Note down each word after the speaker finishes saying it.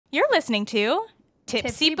You're listening to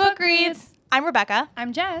Tipsy Book Reads. I'm Rebecca.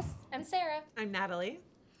 I'm Jess. I'm Sarah. I'm Natalie.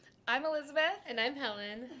 I'm Elizabeth. And I'm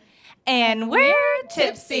Helen. And we're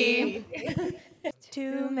tipsy.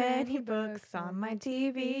 Too many books on my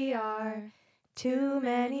TBR. Too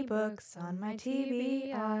many books on my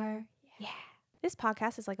TBR. Yeah. This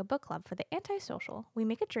podcast is like a book club for the antisocial. We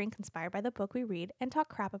make a drink inspired by the book we read and talk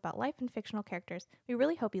crap about life and fictional characters. We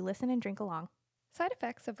really hope you listen and drink along. Side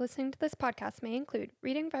effects of listening to this podcast may include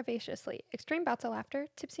reading vivaciously, extreme bouts of laughter,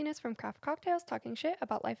 tipsiness from craft cocktails, talking shit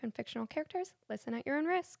about life and fictional characters. Listen at your own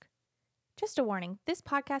risk. Just a warning, this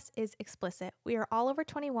podcast is explicit. We are all over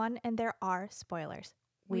 21 and there are spoilers.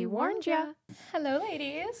 We warned ya. Hello,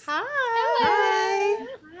 ladies. Hi.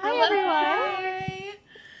 Hi, everyone. Hi.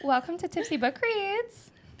 Welcome to Tipsy Book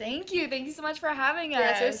Reads. Thank you. Thank you so much for having us.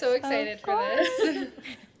 Yes, we're so excited for this.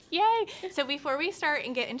 Yay. So before we start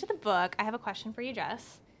and get into the book, I have a question for you,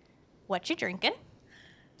 Jess. What you drinking?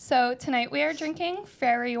 So tonight we are drinking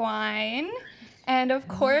fairy wine. And of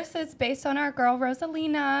course, it's based on our girl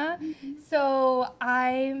Rosalina. So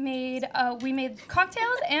we made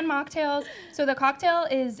cocktails and mocktails. So the cocktail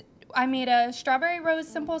is, I made a strawberry rose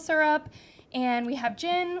simple syrup, and we have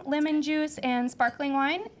gin, lemon juice, and sparkling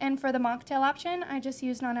wine. And for the mocktail option, I just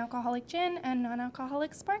used non-alcoholic gin and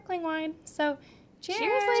non-alcoholic sparkling wine. So cheers.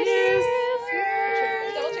 Cheers, ladies.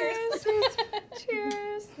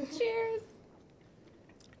 Cheers. Cheers. Cheers.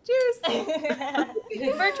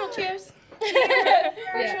 Cheers. Virtual cheers.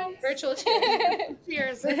 Virtual cheers.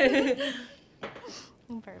 Cheers.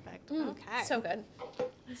 Perfect. Okay. So good.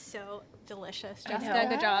 So delicious. I Jessica, know.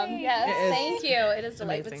 good job. Yes, It is thank you. It is delightful.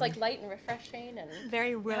 amazing. It's like light and refreshing and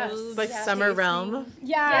Very rose. Yes. Like Yeah. summer realm.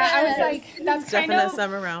 Yeah, I was Yes. like, that's kind Definite of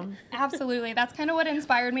summer realm. absolutely. That's kind of what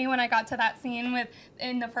inspired me when I got to that scene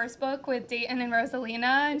in the first book with Dayton and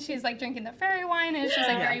Rosalina, and she's like drinking the fairy wine, and it's just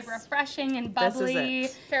like very Yes. refreshing and This is bubbly.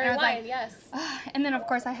 it. fairy And I was wine, like, yes. and then of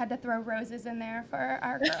course I had to throw roses in there for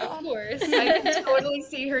our Of girl. course. I can totally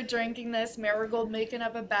see her drinking this, Marigold making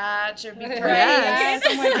up a batch. It'd be great. Yes.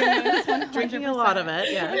 Oh my goodness, 100%. Drinking a lot of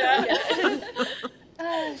it, yeah.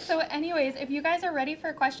 So anyways, if you guys are ready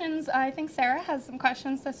for questions, I think Sarah has some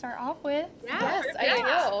questions to start off with. Yes,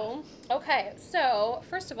 I do. Okay, so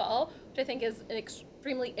first of all, which I think is an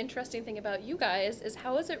extremely interesting thing about you guys is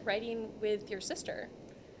how is it writing with your sister?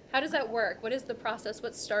 How does that work? What is the process?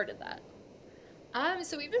 What started that?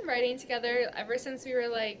 So we've been writing together ever since we were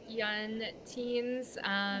like young teens.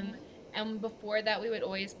 And before that, we would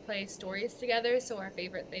always play stories together. So our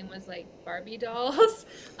favorite thing was like Barbie dolls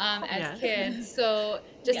as Yeah. kids. So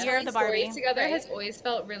just Year of telling the Barbie. stories together Right. has always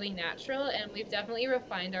felt really natural, and we've definitely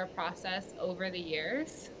refined our process over the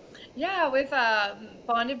years. Yeah, with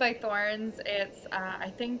Bonded by Thorns, it's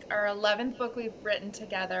I think our 11th book we've written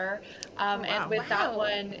together, wow. and with that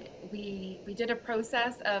one, we did a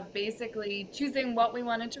process of basically choosing what we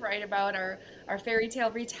wanted to write about, our fairy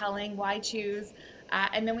tale retelling, why choose,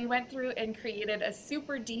 and then we went through and created a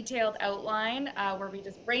super detailed outline where we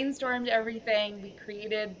just brainstormed everything. We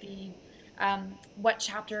created the what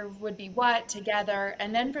chapter would be what together,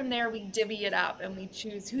 and then from there we divvy it up and we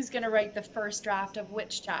choose who's going to write the first draft of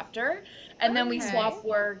which chapter, and then we swap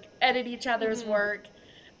work, edit each other's work,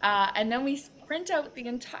 and then we print out the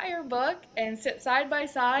entire book and sit side by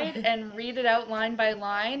side and read it out line by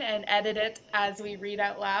line and edit it as we read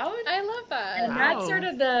out loud. I love that. And that's sort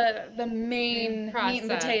of the main meat and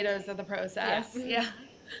Process. potatoes of the process. Yeah.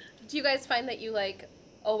 Do you guys find that you like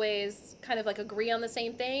always kind of like agree on the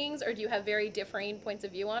same things, or do you have very differing points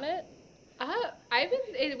of view on it?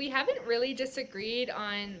 We haven't really disagreed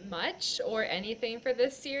on much or anything for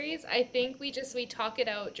this series. I think we talk it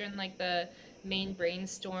out during like the main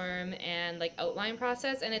brainstorm and like outline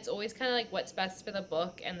process, and it's always kind of like what's best for the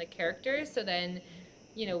book and the characters, so then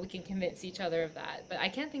we can convince each other of that. But I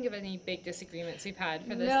can't think of any big disagreements we've had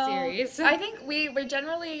for this series. I think we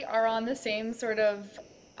generally are on the same sort of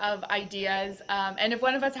ideas, and if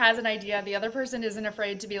one of us has an idea, the other person isn't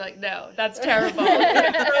afraid to be like, no, that's terrible, throw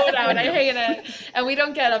it out, I hate it, and we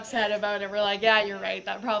don't get upset about it. We're like, yeah, you're right,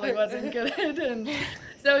 that probably wasn't good. And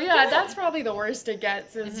so yeah, that's probably the worst it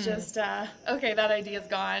gets, is just okay, that idea's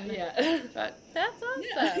gone. Yeah. But That's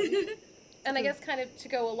awesome. And I guess kind of to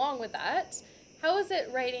go along with that, how is it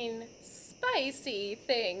writing spicy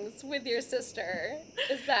things with your sister?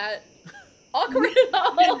 Is that awkward at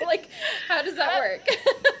all? Like, how does that work?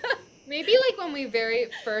 Maybe like when we very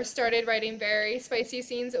first started writing very spicy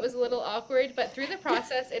scenes, it was a little awkward, but through the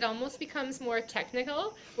process, it almost becomes more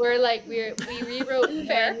technical, where like we rewrote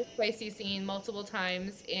one spicy scene multiple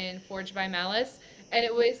times in Forged by Malice, and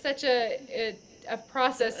it was such a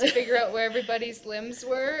process to figure out where everybody's limbs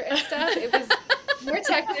were and stuff. It was More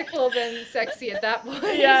technical than sexy at that point.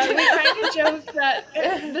 Yeah, we kind of joke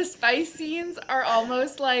that the spice scenes are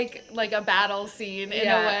almost like a battle scene in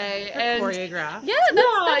a way. And choreographed. Yeah,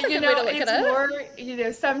 that's a good way to look it's at it.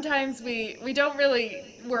 more, sometimes we don't really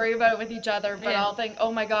worry about it with each other, but I'll think,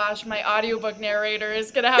 oh my gosh, my audiobook narrator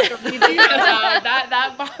is going to have to read these aloud.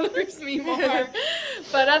 That bothers me more.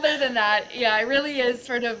 But other than that, yeah, it really is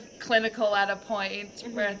sort of clinical at a point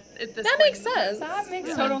where That makes sense. That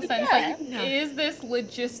makes total sense. Like, is this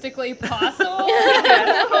logistically possible?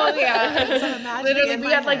 Oh yeah. So imagine Literally, in we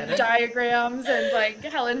my had like head. diagrams and like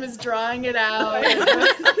Helen was drawing it out.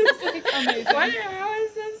 It's like, Amazing. how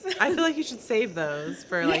is this? I feel like you should save those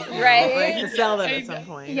for like, Right. like to sell them at some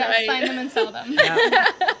point. Yeah, Right. sign them and sell them. Yeah.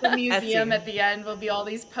 The museum Etsy. at the end will be all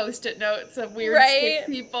these post-it notes of weird Right. stick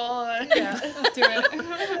people. Yeah, let's do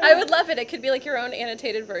it. I would love it. It could be like your own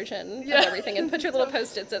annotated version of everything and put your little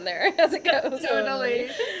post-its in there as it goes. Totally.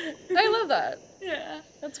 I love that. Yeah.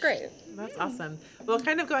 That's great. That's awesome. Well,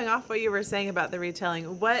 kind of going off what you were saying about the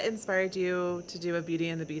retelling, what inspired you to do a Beauty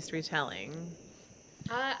and the Beast retelling?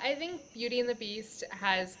 I think Beauty and the Beast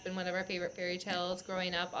has been one of our favorite fairy tales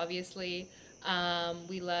growing up, obviously.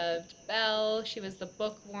 We loved Belle. She was the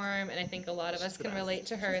bookworm, and I think a lot of us can relate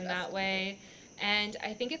to her in that way. And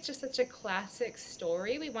I think it's just such a classic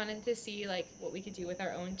story. We wanted to see like what we could do with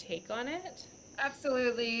our own take on it.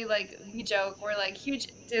 Absolutely. Like we joke, we're like huge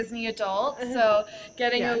Disney adults, so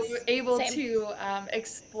getting Yes. able Same. to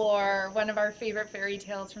explore one of our favorite fairy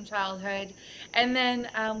tales from childhood, and then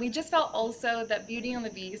we just felt also that Beauty and the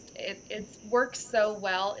Beast it works so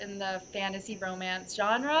well in the fantasy romance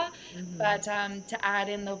genre, but to add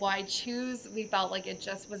in the why choose, we felt like it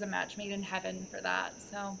just was a match made in heaven for that.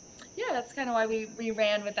 So yeah, that's kind of why we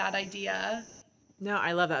ran with that idea. No,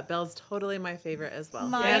 I love that. Belle's totally my favorite as well.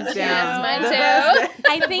 Mine Hands too. down. Mine The too. best.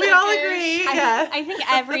 I think We all agree. Yeah. I think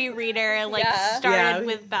every reader Yeah. started Yeah.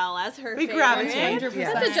 with Belle as her We favorite. gravitate. 100%.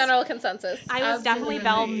 Yeah. That's a general consensus. I was definitely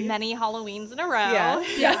Belle Absolutely. many Halloweens in a row. Yeah.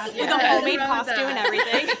 Yeah, With a homemade costume and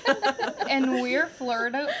everything. And we're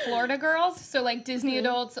Florida girls, so like Disney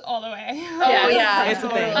adults all the way. Oh yeah, It's a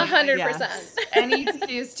thing. 100%. Yes. Any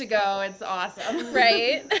excuse to go, it's awesome.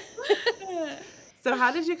 Right? So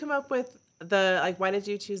how did you come up with why did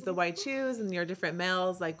you choose the white shoes and your different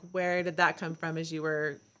males? Like, where did that come from as you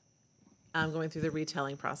were going through the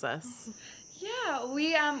retelling process?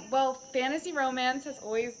 Yeah, well, fantasy romance has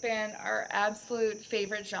always been our absolute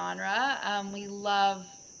favorite genre. We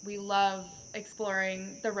love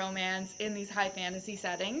exploring the romance in these high fantasy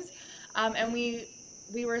settings. And we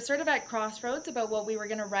were sort of at crossroads about what we were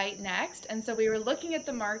going to write next. And so we were looking at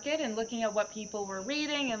the market and looking at what people were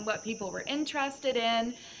reading and what people were interested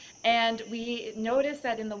in. And we noticed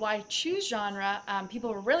that in the why choose genre,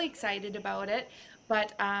 people were really excited about it.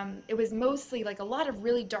 But it was mostly like a lot of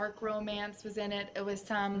really dark romance was in it. It was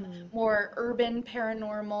some more urban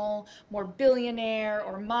paranormal, more billionaire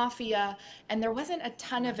or mafia. And there wasn't a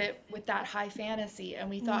ton of it with that high fantasy. And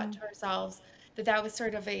we thought to ourselves that was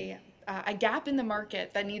sort of a gap in the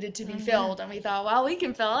market that needed to be filled. And we thought, well, we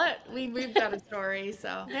can fill it. We've got a story.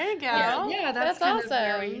 So There you go. yeah, that's kind of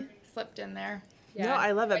where we awesome. slipped in there. Yeah. No,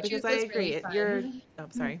 I love it White because Shoes I was agree. really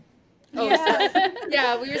fun. Sorry.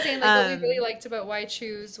 Yeah, we were saying like what we Um, really liked about Why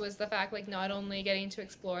Choose was the fact like not only getting to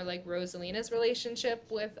explore like Rosalina's relationship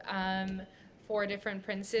with 4 different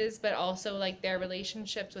princes, but also like their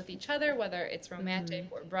relationships with each other, whether it's romantic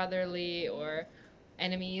or brotherly or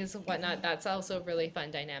enemies, whatnot. That's also a really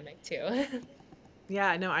fun dynamic too.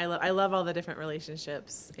 Yeah, no, I love all the different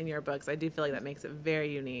relationships in your books. I do feel like that makes it very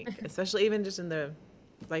unique, especially even just in the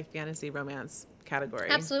like fantasy romance category.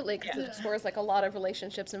 Absolutely, because it explores like a lot of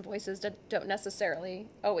relationships and voices that don't necessarily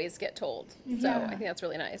always get told. So I think that's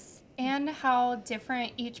really nice. And how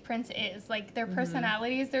different each prince is. Like their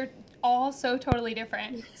personalities, they're all so totally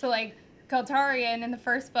different. So like Galtarian in the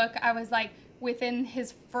first book, I was like within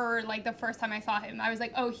his fur, like the first time I saw him, I was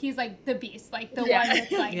like, oh, he's like the beast, like the one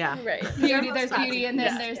that's like Yeah. Right. beauty, there's beauty, and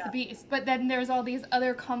then there's the beast. But then there's all these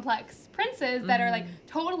other complex princes that are like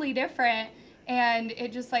totally different, and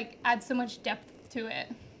it just like adds so much depth to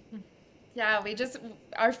it. Yeah,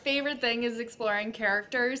 our favorite thing is exploring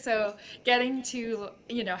characters. So getting to,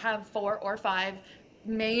 have 4 or 5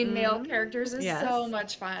 main male characters is Yes. so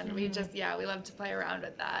much fun. We love to play around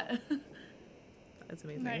with that. That's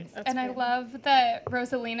amazing. Nice. That's And I great. love that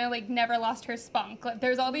Rosalina like never lost her spunk. Like,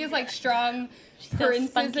 there's all these like strong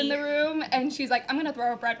princes in spunky. the room, and she's like, I'm gonna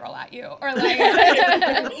throw a bread roll at you, or like,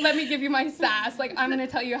 let me give you my sass. Like, I'm gonna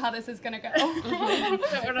tell you how this is gonna go.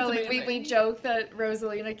 Totally. We joke that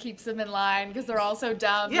Rosalina keeps them in line because they're all so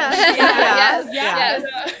dumb. Yes. Yes. Yes.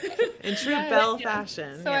 Yes. In true Yes. Belle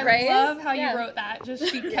fashion. So yeah. I Right? love how Yeah. you wrote that. Just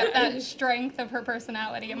she kept that strength of her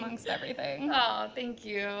personality amongst everything. Oh, thank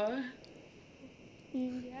you.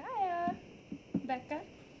 Yeah. Becca?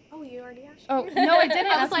 Oh, you already asked. Oh, no, I didn't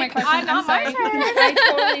I was ask my like, question. I'm not my sorry. turn. I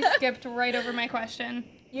totally skipped right over my question.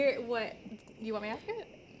 You're what? You want me to ask it?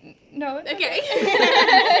 No, it's Okay.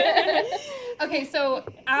 Okay, so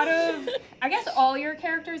out of, I guess, all your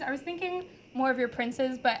characters, I was thinking more of your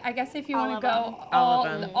princes, but I guess if you All want to of go them. All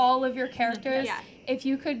of them. all of your characters, Yeah. if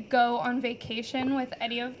you could go on vacation with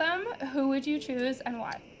any of them, who would you choose and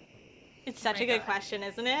why? It's such a good question,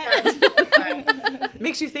 isn't it?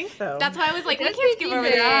 Makes you think though. That's why I was like, we That's can't skip over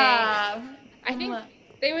this. Yeah. I think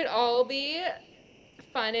they would all be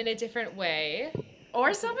fun in a different way.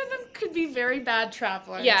 Or some of them could be very bad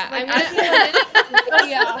travelers. Yeah, Like, I'm I gonna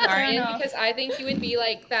Yeah, fair Marion, enough. because I think he would be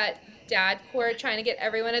like that dad court trying to get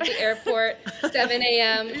everyone at the airport, 7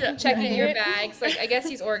 a.m., checking your bags. Like, I guess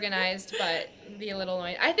he's organized, but be a little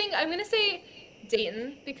annoying. I think I'm gonna say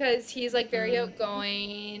Dayton because he's like very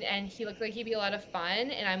outgoing and he looks like he'd be a lot of fun,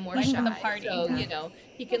 and I'm more Like shy. for the party. So, you know,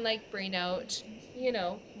 he can like bring out, you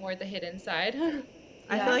know, more the hidden side.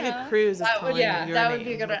 I feel like Yeah. a cruise is That would, calling yeah, your that name would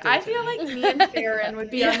be a good with one. I Dayton. feel like me and Farron would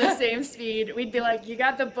be on the same speed. We'd be like, you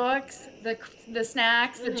got the books, the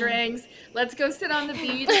snacks, the drinks. Let's go sit on the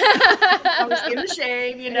beach. I was in the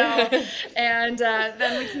shade, you know, and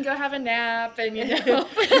then we can go have a nap. And you know,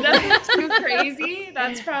 nothing too crazy.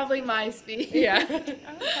 That's probably my speed. Yeah. Okay.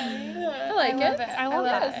 I like love it. I love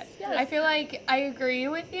Yes, it. yes. I feel like I agree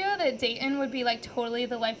with you that Dayton would be like totally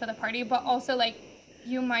the life of the party, but also like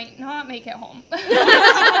you might not make it home. You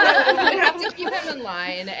have to keep him in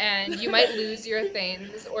line, and you might lose your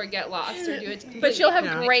things or get lost or do it. But you'll have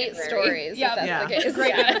Yeah. great stories Yeah. if that's Yeah. the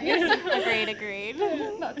case. Great. Agreed.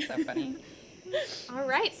 That's so funny. All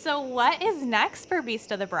right. So what is next for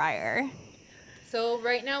Beast of the Briar? So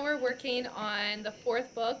right now we're working on the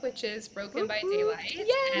 4th book, which is Broken by Daylight, and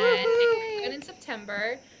it's due in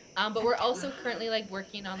September. But we're also currently like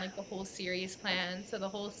working on like the whole series plan. So the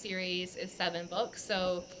whole series is 7 books.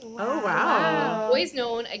 So Oh wow. always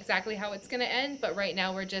known exactly how it's gonna end, but right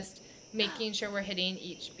now we're just making sure we're hitting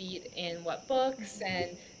each beat in what books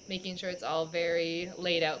and making sure it's all very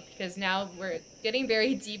laid out, because now we're getting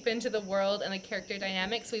very deep into the world and the character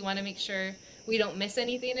dynamics. So we want to make sure we don't miss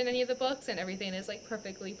anything in any of the books and everything is like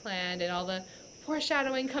perfectly planned and all the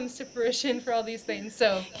foreshadowing comes to fruition for all these things.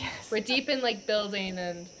 So we're deep in like building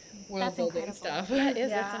and world That's building incredible. stuff. That is,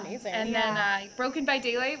 Yeah. that's amazing. And then Broken by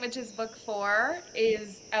Daylight, which is book 4,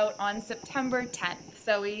 is out on September 10th.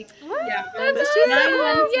 So we, That's just awesome. 9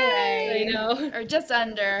 months I away, know. or just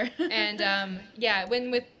under. And yeah,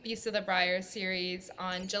 when with Beast of the Briar series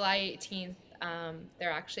on July 18th,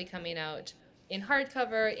 they're actually coming out in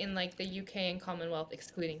hardcover in like the UK and Commonwealth,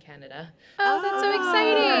 excluding Canada. Oh, that's so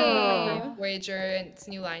exciting. Voyager and its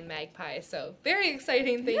new line Magpie. So very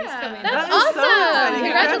exciting things Yeah. coming That's up. That is so awesome. exciting.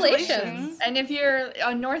 Congratulations. And if you're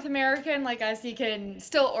a North American like us, you can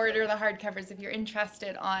still order the hardcovers if you're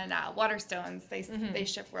interested on Waterstones. They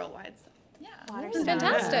ship worldwide. So, yeah.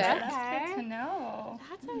 Fantastic. That's good to know.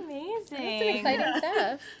 That's amazing. That's some exciting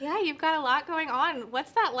stuff. Yeah, you've got a lot going on.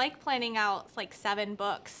 What's that like planning out like 7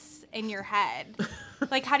 books in your head?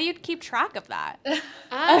 Like, how do you keep track of that?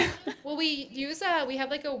 Well, we use we have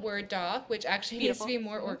like a Word doc, which actually Beautiful. needs to be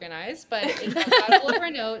more organized, but it's got all of our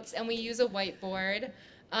notes, and we use a whiteboard.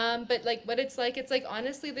 But like what it's like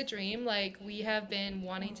honestly the dream. Like we have been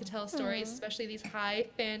wanting to tell stories, especially these high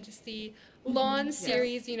fantasy lawn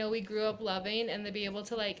series, you know, we grew up loving, and to be able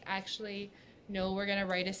to like actually know we're gonna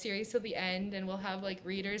write a series till the end and we'll have like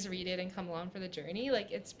readers read it and come along for the journey, like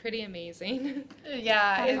it's pretty amazing.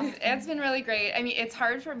 Yeah, it's been really great. I mean, it's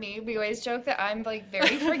hard for me. We always joke that I'm like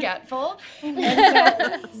very forgetful, and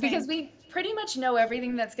so, because we pretty much know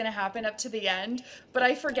everything that's going to happen up to the end, but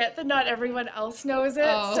I forget that not everyone else knows it.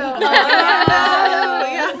 Oh. So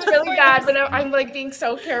it's really bad, but I'm like being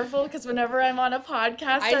so careful because whenever I'm on a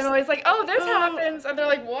podcast, I'm always like, oh, this happens. And they're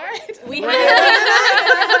like, what? We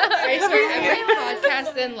Right, so every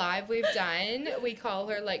podcast and live we've done, we call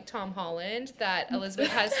her like Tom Holland, that Elizabeth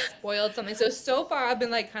has spoiled something. So far I've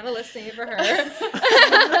been like kind of listening for her.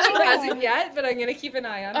 Hasn't yet, but I'm going to keep an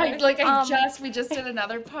eye on her. We just did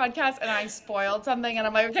another podcast and I spoiled something and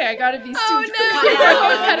I'm like, okay, I gotta be super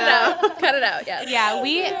Cut it out. Cut it out. Yes. Yeah,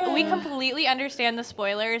 we completely understand the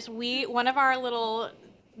spoilers. We one of our little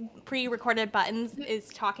pre-recorded buttons is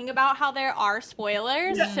talking about how there are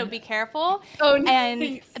spoilers, so be careful. Oh, nice.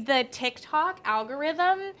 And the TikTok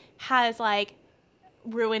algorithm has like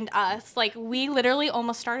ruined us. Like we literally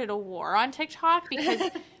almost started a war on TikTok because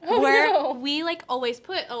we like always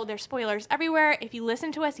put, there's spoilers everywhere. If you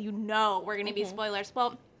listen to us, you know we're gonna be spoilers.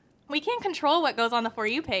 Well, we can't control what goes on the For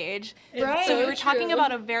You page. Right. So we were talking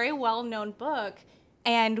about a very well-known book,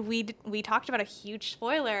 and we talked about a huge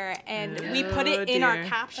spoiler, and we put it in our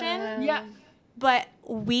caption. But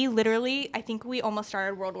we literally, I think we almost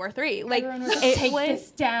started World War III. Like, Everyone was like, take this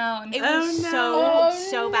down. It was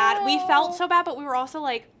so bad. We felt so bad, but we were also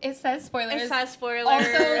like, It says spoilers. Also,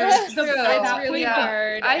 It's that really point,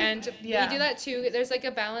 hard, and yeah. we do that too. There's like a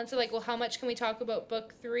balance of like, well, how much can we talk about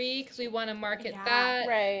book 3 because we want to market Yeah. that,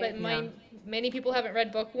 Right. but many people haven't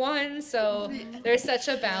read book 1, so there's such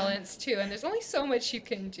a balance too, and there's only so much you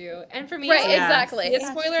can do. And for me, Right, it's exactly. it's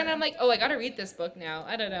spoiler, and I'm like, I gotta read this book now.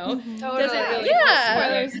 I don't know. Totally. Does it really? Yeah.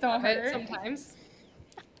 Spoilers don't But hurt. sometimes.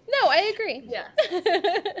 No, I agree. Yeah.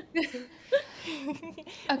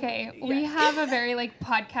 Okay, we have a very like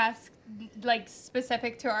podcast like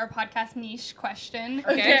specific to our podcast niche question.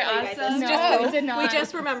 Okay, guys awesome. this. No, we did not. We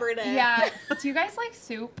just remembered it. Yeah. Do you guys like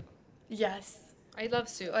soup? Yes. I love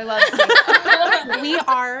soup. I love soup. We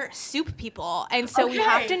are soup people, and so we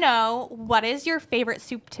have to know, what is your favorite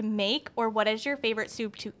soup to make, or what is your favorite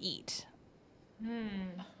soup to eat?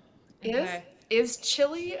 Is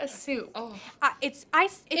chili a soup? Oh, It's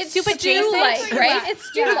soup adjacent. Stew-like, right? It's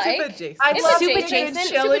stew-like. Super adjacent. I It's love soup making adjacent,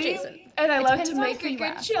 soup chili, adjacent. and I love to depends on make who a you good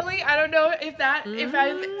ask. chili. I don't know if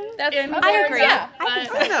I'm That's in I there or agree. not, I think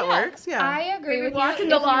but I think that works. Yeah. I agree maybe with you. walking If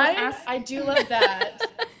the you line. ask- I do love that.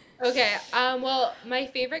 okay. Well, my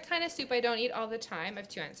favorite kind of soup I don't eat all the time. I have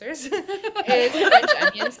 2 answers. Is French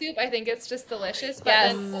onion soup. I think it's just delicious. But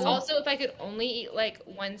then also, if I could only eat like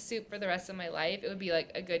one soup for the rest of my life, it would be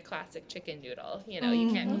like a good classic chicken noodle. You know,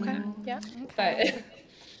 you can't. Okay. Yeah. But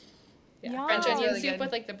Yeah. French onion really soup good.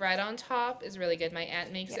 with like the bread on top is really good. My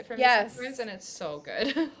aunt makes it for me Yes. sometimes, and it's so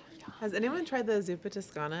good. Has anyone tried the zuppa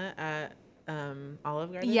Toscana at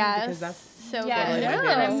Olive Garden? Yes. Because that's So Yes. totally my No.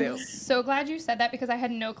 favorite I'm soup. so glad you said that because I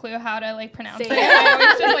had no clue how to like pronounce Same. it. I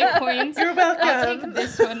always just like point. You're welcome. I'll take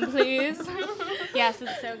this one, please. Yes,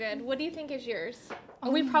 it's so good. What do you think is yours?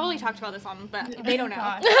 We probably talked about this on, but they don't know.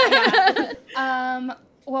 God. Yeah.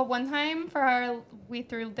 Well, one time we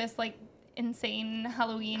threw this like insane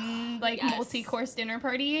Halloween like Yes. multi-course dinner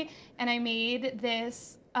party, and I made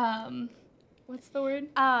this what's the word?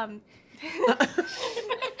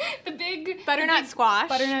 The big Butternut squash.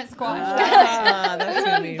 butternut squash. Ah, that's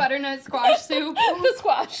funny. Butternut squash soup The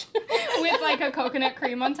squash. with like a coconut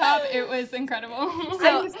cream on top. It was incredible.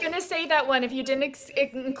 I was gonna say that one. If you didn't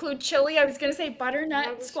include chili, I was gonna say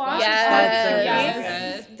butternut squash.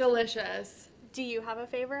 Yes. It's delicious. Do you have a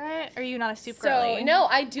favorite? Or are you not a soup So, girly? no,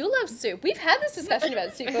 I do love soup. We've had this discussion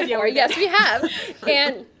about soup before. Yes, we have.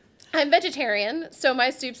 And I'm vegetarian, so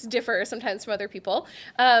my soups differ sometimes from other people.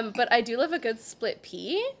 But I do love a good split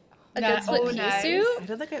pea. A good split pea nice. soup. I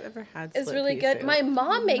don't think I've ever had It's split really pea good. soup. My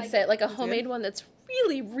mom makes it, like a homemade one that's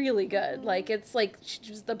really, really good. Like, it's like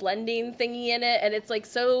just the blending thingy in it, and it's like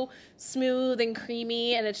so smooth and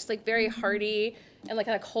creamy, and it's just like very hearty. And like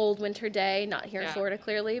on a cold winter day, not here in Florida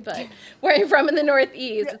clearly, but where I'm from in the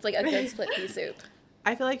Northeast, it's like a good split pea soup.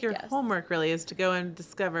 I feel like your Yes. homework really is to go and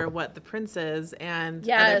discover what the princes and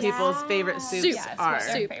Yes. other people's favorite soups Soup. Yes, are. what's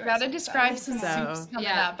their Soup. favorite Gotta soup, describe though. some So- soups coming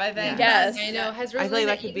Yeah. up, I think. Yes. I know. Has I feel like Rosalina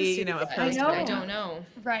that could be, eaten you know, a soup? post know. I don't know.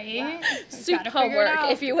 Right? Soup Gotta figure it homework,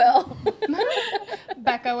 out. if you will.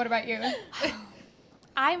 Becca, what about you?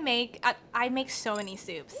 I make so many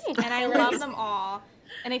soups, and I love them all.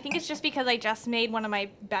 And I think it's just because I just made one of my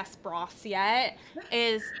best broths yet.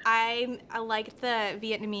 Is I like the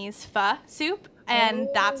Vietnamese pho soup, and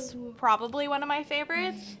that's probably one of my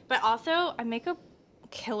favorites. But also, I make a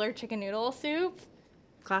killer chicken noodle soup.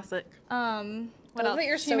 Classic. What I love else? that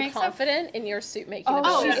you're She so makes a- confident in your soup making Oh,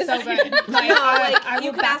 abilities. she's so good. Like, I you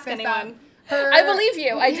will could back ask this anyone. up. Her- I believe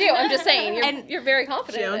you. I do. I'm just saying. And- You're very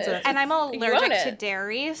confident. She owns in it. And I'm You own allergic to it.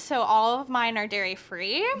 dairy, so all of mine are dairy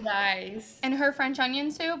free. Nice. And her French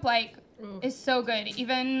onion soup, like, is so good.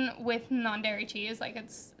 Even with non-dairy cheese, like,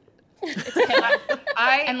 it's killer.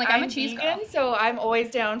 I'm a cheese vegan, girl. so I'm always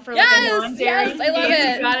down for like a Yes, non-dairy. yes, I love cheese.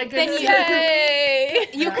 it. Got a good Then you- Yay!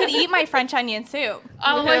 You could eat my French onion soup.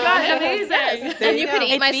 Oh my god, amazing! Yes. There And you you could go.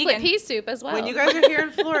 eat It's my vegan. split pea soup as well. When you guys are here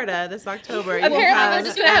in Florida this October, you will Apparently, we're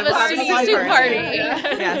just gonna have a Barbecue soup party. Yes,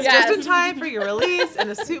 Yes. just in time for your release and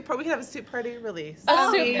a soup party. We can have a soup party release. A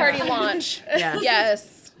soup party launch. Yes.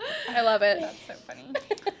 Yes. I love it. That's so funny.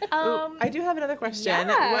 I do have another question.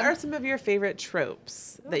 yeah. What are some of your favorite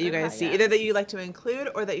tropes that you guys see, either that you like to include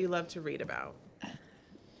or that you love to read about?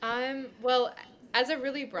 Well, as a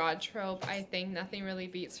really broad trope, I think nothing really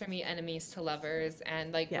beats for me enemies to lovers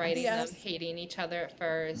and like writing them hating each other at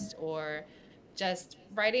first, or just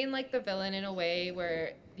writing like the villain in a way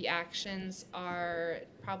where the actions are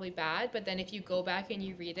probably bad, but then if you go back and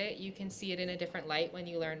you read it, you can see it in a different light when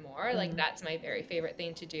you learn more. Like that's my very favorite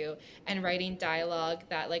thing to do. And writing dialogue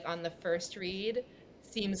that like on the first read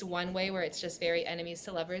seems one way where it's just very enemies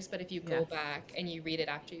to lovers, but if you go back and you read it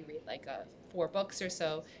after you read like 4 books or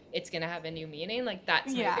so, it's gonna have a new meaning. Like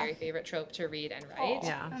that's my very favorite trope to read and write.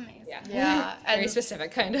 Yeah. Amazing. Yeah. Very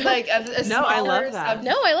specific kind of. Like No, I love that.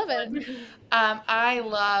 No, I love it. I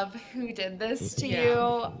love Who Did This to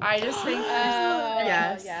You. I just think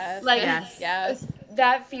Yes. like Yes.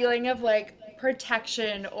 that feeling of like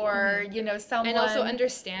protection or you know someone And also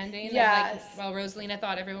understanding. Yes. Like, well, Rosalina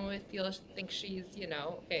thought everyone would think she's, you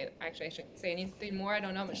know, okay, actually I shouldn't say anything more. I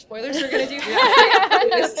don't know how much spoilers we're going to do.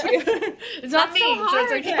 It's not me, so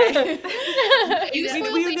it's okay. We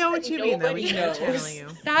know what you mean, though. We know channeling you.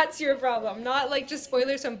 That's your problem. Not like just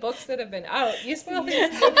spoilers from books that have been out. You spoil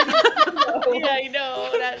things. Yeah, I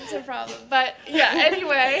know that's a problem. But yeah,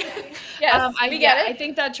 anyway. Yes, we get it. I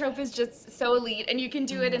think that trope is just so elite, and you can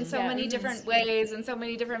do it in so many different ways and so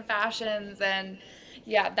many different fashions. And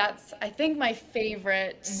yeah, that's I think my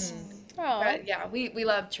favorite. But yeah, we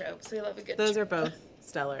love tropes. We love a good. Those trope. are both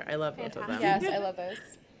stellar. I love both of them. Yes, I love those.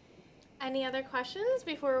 Any other questions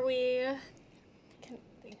before we?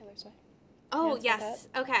 Taylor Swift. Oh yes.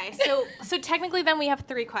 Okay. So technically, then we have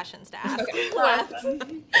 3 questions to ask left.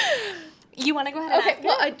 You want to go ahead and Okay, ask?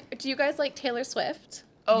 well, do you guys like Taylor Swift?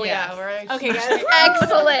 Oh Yes. yeah, we're Okay, guys.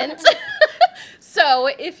 Excellent. So,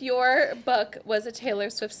 if your book was a Taylor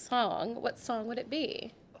Swift song, what song would it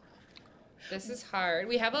be? This is hard.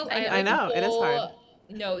 We have I know, it is hard.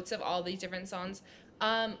 Notes of all these different songs.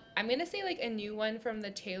 I'm gonna say like a new one from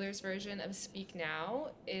the Taylor's version of Speak Now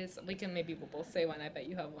is maybe we'll both say one. I bet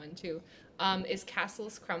you have one too. Is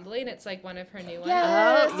Castles Crumbling? It's like one of her new ones.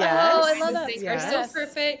 Yes. yes. Oh, I love that. They Yes. are so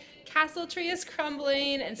perfect. Castle Tree is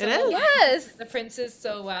crumbling, and so It is. Yes. the princes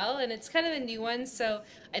so well, and it's kind of a new one. So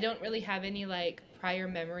I don't really have any like prior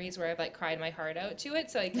memories where I've like cried my heart out to it.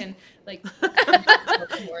 So I can like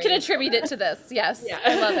Can attribute it to this. Yes. Yeah.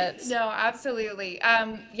 I love it. No, absolutely.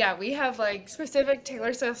 Yeah, we have like specific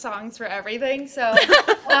Taylor Swift songs for everything. So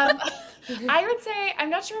I would say I'm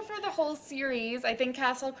not sure for the whole series. I think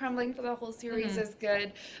Castle Crumbling for the whole series is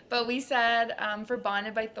good. But we said for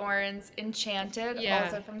Bonded by Thorns, Enchanted,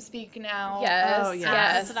 also from Speak Now. Yes. Oh, yes.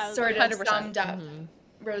 Yes. So that was Sort of 100%. summed up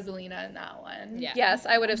Rosalina in that one. Yeah. Yes,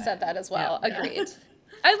 I would have said that as well. Agreed.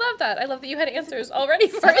 I love that. I love that you had answers already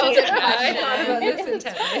for I it. thought about this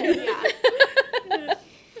intently.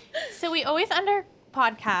 So we always end our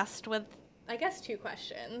podcast with, I guess, 2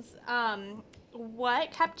 questions.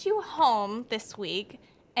 What kept you home this week,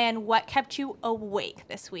 and what kept you awake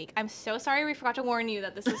this week? I'm so sorry we forgot to warn you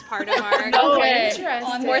that this is part of our. Okay.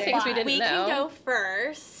 Interesting. More things we didn't We know. can go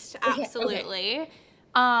first. Absolutely.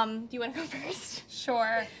 Do you want to go first?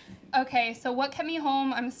 Sure. Okay, so what kept me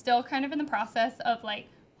home? I'm still kind of in the process of like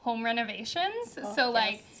home renovations. So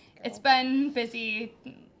like it's been busy,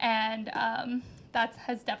 and that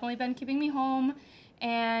has definitely been keeping me home.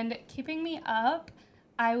 And keeping me up,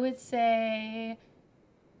 I would say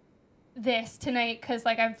this tonight, because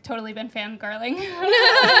like I've totally been fangirling.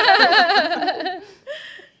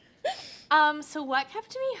 So what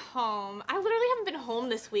kept me home? I literally haven't been home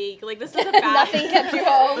this week. Like, this is a bad. Nothing kept you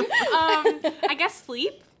home. I guess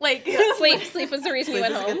sleep. Like Sleep was the reason you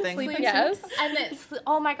Sleep went is a good home. thing. Sleep, yes. And it's,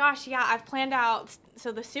 oh my gosh, yeah, I've planned out.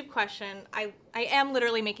 So the soup question, I am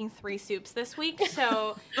literally making 3 soups this week.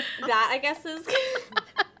 So that I guess is.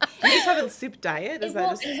 You just have a soup diet? Is that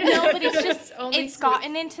just... No, but it's just only it's soup.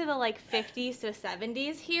 gotten into the like 50s to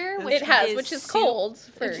 70s here, which It has, which is soup- cold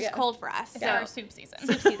for which is cold for us. It's So our soup season.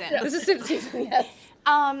 soup season. This is soup season, yes.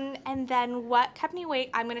 And then what kept me awake?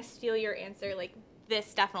 I'm gonna steal your answer. Like,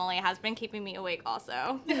 this definitely has been keeping me awake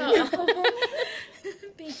also.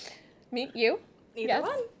 Me, you? Either Yes.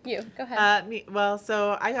 one. You. Go ahead. Well,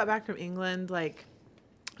 so I got back from England like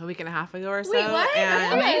a week and a half ago or so. Wait, what?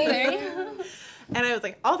 And, Amazing. and I was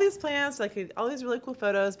like, all these plans, like all these really cool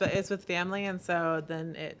photos, but it's with family, and so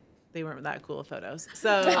then they weren't that cool photos.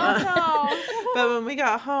 So, but when we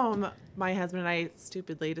got home, my husband and I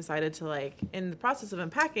stupidly decided to like, in the process of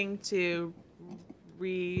unpacking, to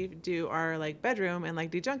redo our like bedroom and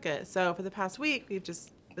like dejunk it. So for the past week, we've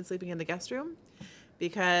just been sleeping in the guest room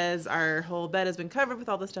because our whole bed has been covered with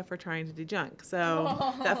all the stuff we're trying to dejunk.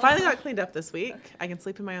 So that finally got cleaned up this week. I can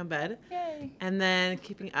sleep in my own bed. Yay. And then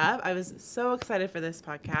keeping up, I was so excited for this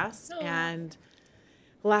podcast. And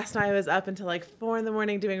last night I was up until like 4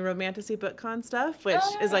 a.m. doing romantasy BookCon stuff, which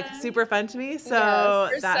is like super fun to me. So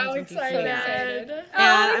We're that so has been keeping me up. excited. And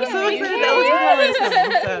I'm so excited that Elizabeth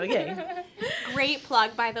Helen is coming. So yay. Great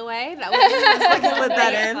plug, by the way. That was Slid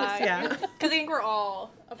that in. Yeah. Because I think we're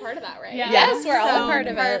all a part of that, right? Yeah. Yes, we're all So a part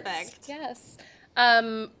of it. perfect. Yes.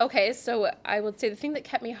 Okay, so I would say the thing that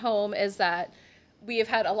kept me home is that we have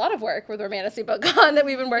had a lot of work with Romantasy BookCon that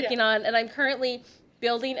we've been working on, and I'm currently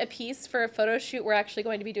building a piece for a photo shoot we're actually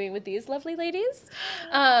going to be doing with these lovely ladies.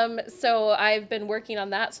 So I've been working on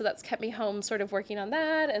that, so that's kept me home sort of working on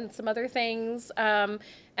that and some other things.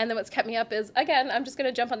 And then what's kept me up is, again, I'm just going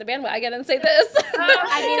to jump on the bandwagon and say this.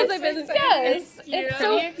 I mean, Because I've been, yes, it's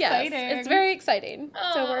so Pretty exciting. Yes, it's very exciting.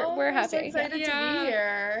 So we're happy. So excited to be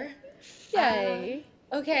here. Yay.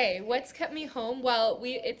 Okay, what's kept me home? Well,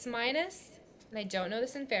 it's minus, and I don't know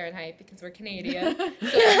this in Fahrenheit because we're Canadian.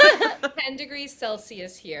 So 10 degrees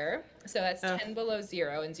Celsius here. So that's 10 below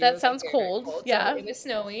zero, and zero. That sounds cold. Yeah. So it was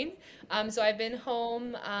snowing. So I've been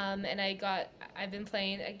home, and I've been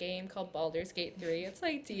playing a game called Baldur's Gate 3. It's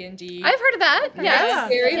like D&D. I've heard of that. Yes.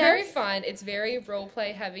 It's very, very Yes. fun. It's very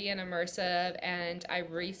role-play heavy and immersive, and I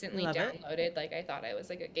recently Love it. downloaded, like, I thought I was,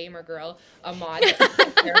 like, a gamer girl, a mod that makes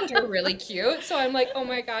the character really cute. So I'm like, oh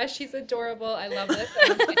my gosh, she's adorable. I love this.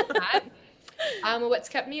 I'm into that. What's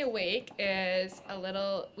kept me awake is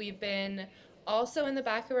we've been also in the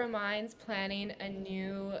back of our minds planning a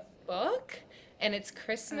new book, and it's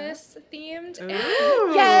Christmas themed. And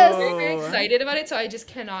Yes. I'm very, very excited about it, so I just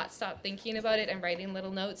cannot stop thinking about it and writing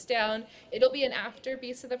little notes down. It'll be an after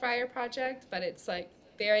Beast of the Briar project, but it's like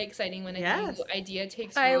very exciting when a new idea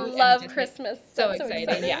takes root. I and love just Christmas. So That's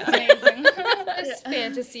exciting, yeah. Amazing. This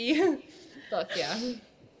fantasy book, yeah.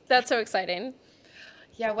 That's so exciting.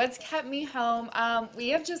 Yeah, what's kept me home? We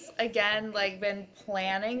have just again like been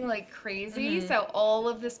planning like crazy. So all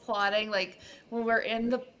of this plotting, like when we're in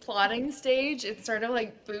the plotting stage, it's sort of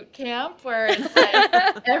like boot camp where it's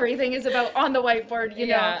like everything is about on the whiteboard. You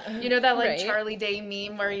know that like Right. Charlie Day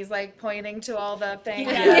meme where he's like pointing to all the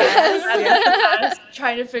things, Yes.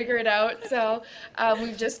 trying to figure it out. So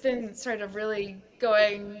we've just been sort of really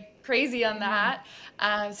going crazy on that.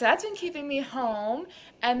 So that's been keeping me home,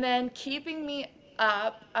 and then keeping me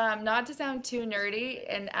up, not to sound too nerdy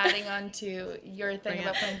and adding on to your thing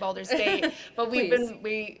about playing Baldur's Gate, but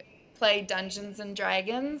we play Dungeons and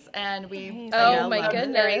Dragons, and we Oh my a very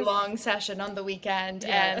goodness. long session on the weekend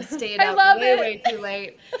Yeah. and stayed I up love way, it. way too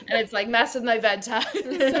late, and it's like messed with my bedtime.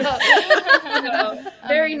 So,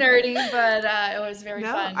 very nerdy, but it was very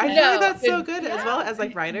fun. I feel No. like that's so good as well as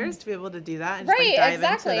like writers to be able to do that and just Right, like dive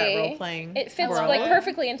exactly. into that role playing. It fits world. like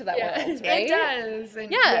perfectly into that world, right? It does.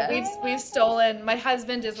 And Yeah. we've stolen. My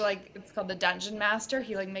husband is like, it's called the Dungeon Master.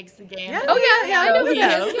 He like makes the game. Yeah. Oh yeah, I know who we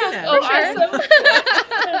that know, is. we Yeah. know. Oh,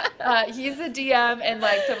 awesome. He's the DM, and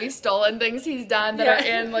like so we've stolen things he's done that are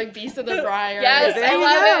in like Beast of the Briar. Yes, There I you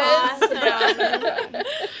love it.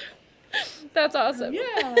 That's awesome.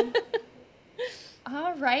 Yeah.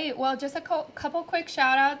 All right. Well, just a couple quick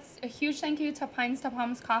shout outs. A huge thank you to Pines to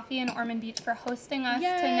Palms Coffee in Ormond Beach for hosting us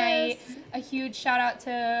tonight. A huge shout out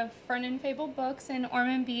to Fantasy Fabled Books in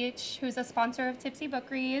Ormond Beach, who's a sponsor of Tipsy Book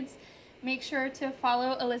Reads. Make sure to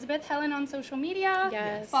follow Elizabeth Helen on social media.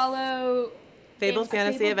 Yes. Follow Fabled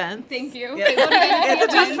Fantasy Events. Thank you. Yeah. Fabled Fantasy It's a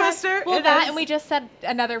tongue Events. twister. Well, It that is. and we just said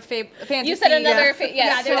another fantasy. You said another. Yeah. Yes,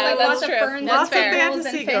 Yeah, there's like that's lots of true. ferns, That's Lots of fair.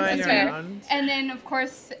 fantasy and going fantasy fair. around. And then, of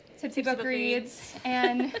course, Tipsy Book Reads.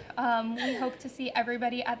 And we hope to see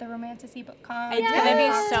everybody at the Romantasy BookCon. It's gonna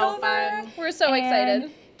be so fun. We're so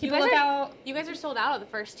excited. Keep You a guys lookout. You guys are sold out of the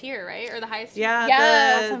first tier, right? Or the highest tier? Yeah,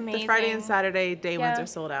 Yes. That's the Friday and amazing. Saturday day ones Yeah. are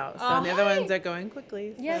sold out. So Oh, the other ones are going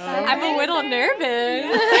quickly. Yes, so. I'm a little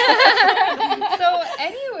nervous. So,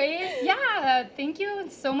 anyways, yeah, thank you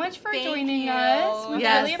so much for Thank joining you. us. We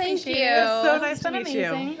Yes. really Thank appreciate you. it. It's so nice It's to been meet you.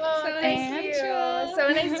 amazing. So nice And- to meet you. So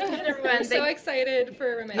nice to meet everyone. I'm so excited for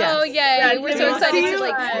Romantic. Yes. Oh yay! Yeah, We're we so will excited see to you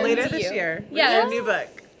like Later see this you. year. With Yes. your new book.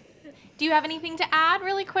 Do you have anything to add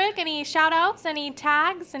really quick? Any shout outs, any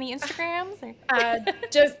tags, any Instagrams? Or?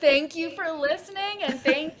 Just thank you for listening, and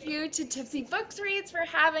thank you to Tipsy Books Reads for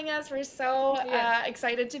having us. We're so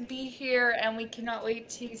excited to be here, and we cannot wait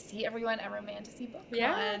to see everyone at Romantasy BookCon.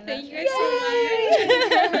 Yeah, thank you guys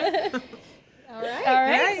so much. All right. All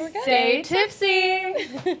right. Yes. Stay tipsy.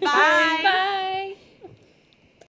 Bye. Bye.